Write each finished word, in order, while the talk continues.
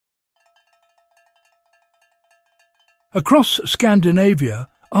Across Scandinavia,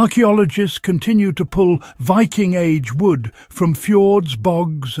 archaeologists continue to pull Viking-age wood from fjords,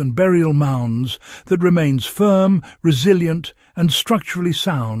 bogs and burial mounds that remains firm, resilient and structurally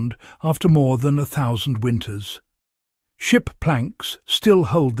sound after more than 1,000 winters. Ship planks still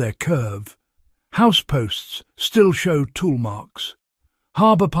hold their curve. House posts still show tool marks.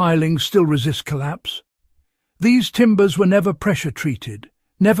 Harbour pilings still resist collapse. These timbers were never pressure-treated,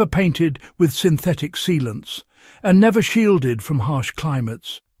 never painted with synthetic sealants, and never shielded from harsh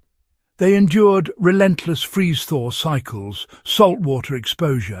climates. They endured relentless freeze-thaw cycles, saltwater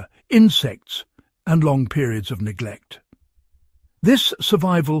exposure, insects, and long periods of neglect. This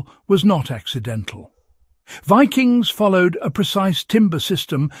survival was not accidental. Vikings followed a precise timber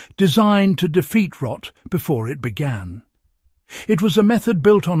system designed to defeat rot before it began. It was a method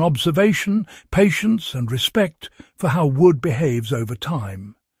built on observation, patience, and respect for how wood behaves over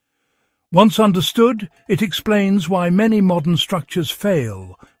time. Once understood, it explains why many modern structures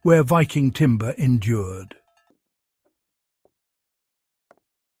fail where Viking timber endured.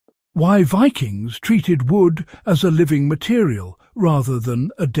 Why Vikings treated wood as a living material rather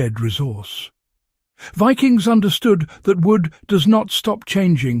than a dead resource. Vikings understood that wood does not stop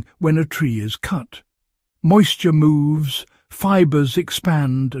changing when a tree is cut. Moisture moves, fibres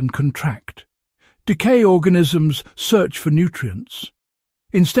expand and contract. Decay organisms search for nutrients.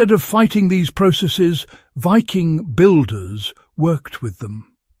 Instead of fighting these processes, Viking builders worked with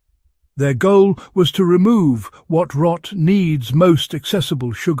them. Their goal was to remove what rot needs most: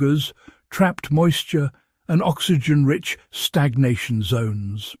 accessible sugars, trapped moisture, and oxygen-rich stagnation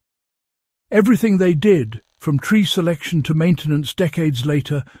zones. Everything they did, from tree selection to maintenance decades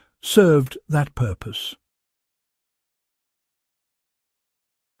later, served that purpose.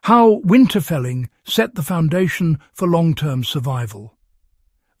 How winter felling set the foundation for long-term survival.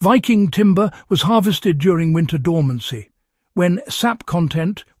 Viking timber was harvested during winter dormancy, when sap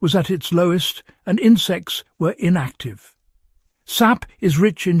content was at its lowest and insects were inactive. Sap is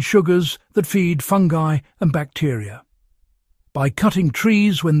rich in sugars that feed fungi and bacteria. By cutting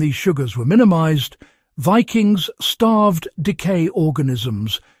trees when these sugars were minimized, Vikings starved decay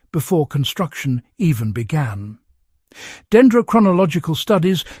organisms before construction even began. Dendrochronological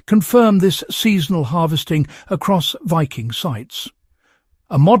studies confirm this seasonal harvesting across Viking sites.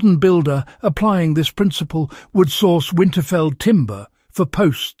 A modern builder applying this principle would source winter-felled timber for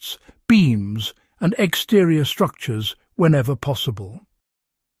posts, beams, and exterior structures whenever possible.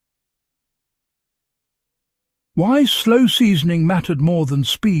 Why slow seasoning mattered more than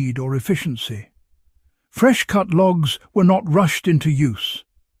speed or efficiency. Fresh-cut logs were not rushed into use.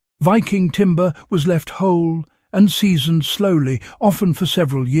 Viking timber was left whole and seasoned slowly, often for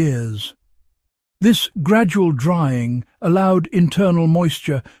several years. This gradual drying allowed internal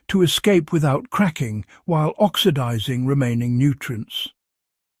moisture to escape without cracking, while oxidizing remaining nutrients.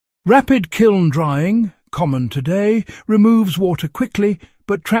 Rapid kiln drying, common today, removes water quickly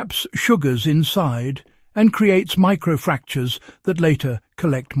but traps sugars inside and creates microfractures that later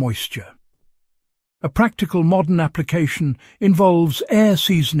collect moisture. A practical modern application involves air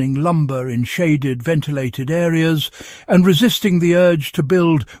seasoning lumber in shaded, ventilated areas and resisting the urge to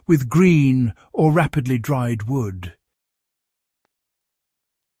build with green or rapidly dried wood.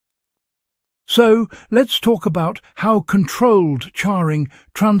 So, let's talk about how controlled charring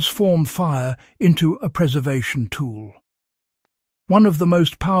transformed fire into a preservation tool. One of the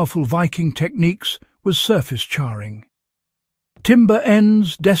most powerful Viking techniques was surface charring. Timber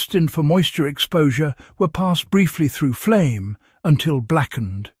ends destined for moisture exposure were passed briefly through flame until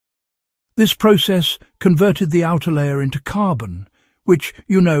blackened. This process converted the outer layer into carbon, which,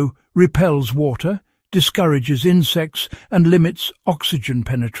 repels water, discourages insects, and limits oxygen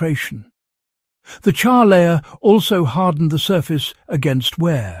penetration. The char layer also hardened the surface against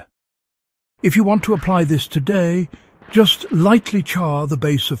wear. If you want to apply this today, just lightly char the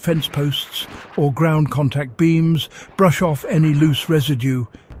base of fence posts or ground contact beams, brush off any loose residue,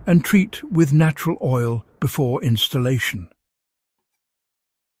 and treat with natural oil before installation.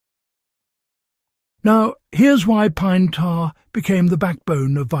 Now, here's why pine tar became the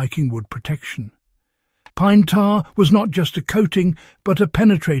backbone of Viking wood protection. Pine tar was not just a coating, but a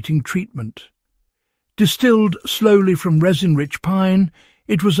penetrating treatment. Distilled slowly from resin-rich pine,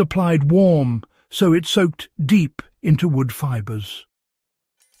 it was applied warm, so it soaked deep into wood fibres.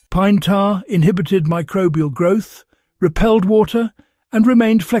 Pine tar inhibited microbial growth, repelled water, and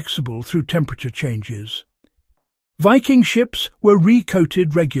remained flexible through temperature changes. Viking ships were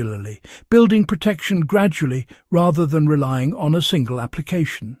recoated regularly, building protection gradually rather than relying on a single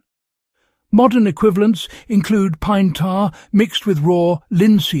application. Modern equivalents include pine tar mixed with raw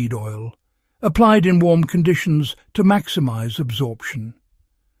linseed oil, applied in warm conditions to maximize absorption.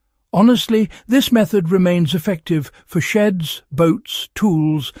 Honestly, this method remains effective for sheds, boats,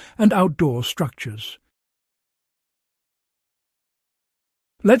 tools, and outdoor structures.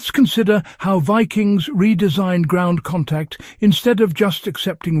 Let's consider how Vikings redesigned ground contact instead of just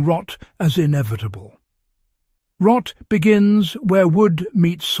accepting rot as inevitable. Rot begins where wood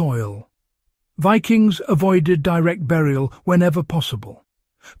meets soil. Vikings avoided direct burial whenever possible.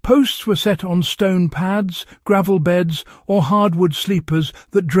 Posts were set on stone pads, gravel beds, or hardwood sleepers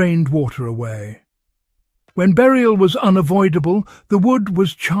that drained water away. When burial was unavoidable, the wood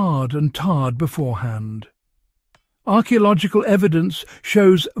was charred and tarred beforehand. Archaeological evidence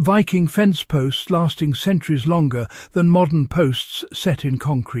shows Viking fence posts lasting centuries longer than modern posts set in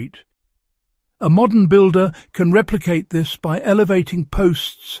concrete. A modern builder can replicate this by elevating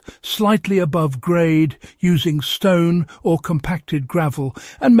posts slightly above grade, using stone or compacted gravel,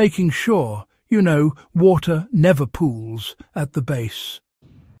 and making sure, water never pools at the base.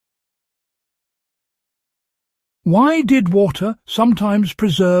 Why did water sometimes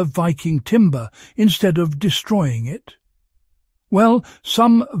preserve Viking timber instead of destroying it? Well,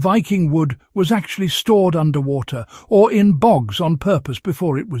 some Viking wood was actually stored underwater or in bogs on purpose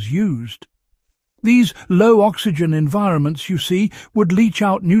before it was used. These low-oxygen environments, you see, would leach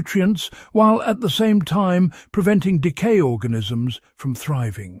out nutrients while at the same time preventing decay organisms from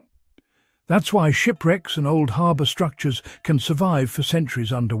thriving. That's why shipwrecks and old harbour structures can survive for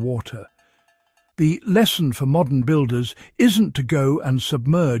centuries underwater. The lesson for modern builders isn't to go and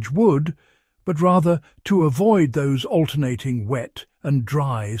submerge wood, but rather to avoid those alternating wet and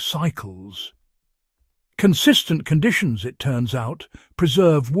dry cycles. Consistent conditions, it turns out,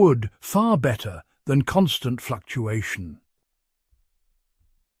 preserve wood far better than constant fluctuation.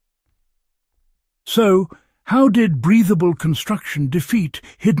 So, how did breathable construction defeat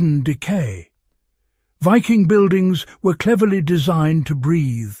hidden decay? Viking buildings were cleverly designed to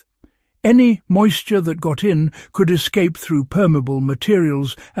breathe. Any moisture that got in could escape through permeable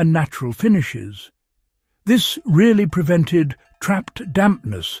materials and natural finishes. This really prevented trapped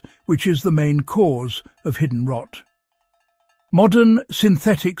dampness, which is the main cause of hidden rot. Modern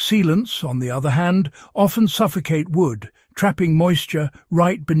synthetic sealants, on the other hand, often suffocate wood, trapping moisture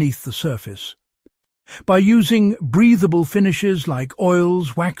right beneath the surface. By using breathable finishes like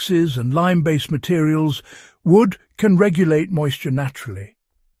oils, waxes, and lime-based materials, wood can regulate moisture naturally,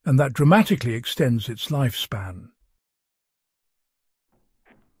 and that dramatically extends its lifespan.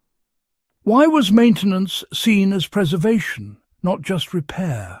 Why was maintenance seen as preservation, not just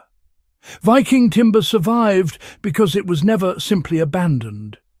repair? Viking timber survived because it was never simply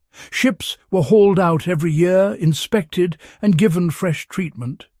abandoned. Ships were hauled out every year, inspected, and given fresh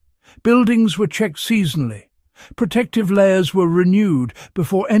treatment. Buildings were checked seasonally. Protective layers were renewed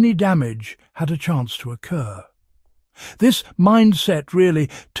before any damage had a chance to occur. This mindset really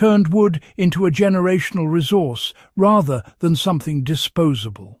turned wood into a generational resource rather than something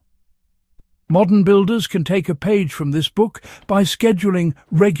disposable. Modern builders can take a page from this book by scheduling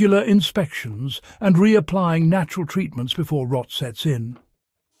regular inspections and reapplying natural treatments before rot sets in.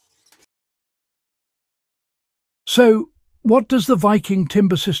 So, what does the Viking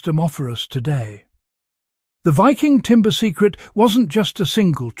timber system offer us today? The Viking timber secret wasn't just a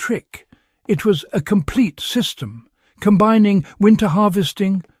single trick. It was a complete system, combining winter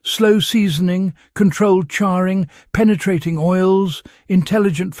harvesting, slow seasoning, controlled charring, penetrating oils,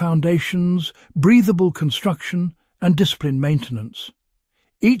 intelligent foundations, breathable construction, and disciplined maintenance.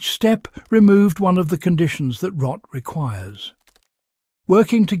 Each step removed one of the conditions that rot requires.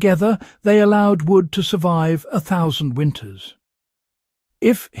 Working together, they allowed wood to survive 1,000 winters.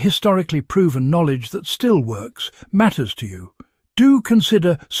 If historically proven knowledge that still works matters to you, do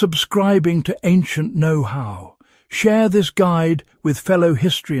consider subscribing to Ancient Know-How. Share this guide with fellow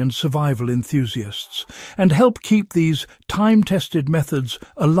history and survival enthusiasts, and help keep these time-tested methods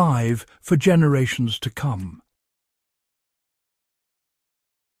alive for generations to come.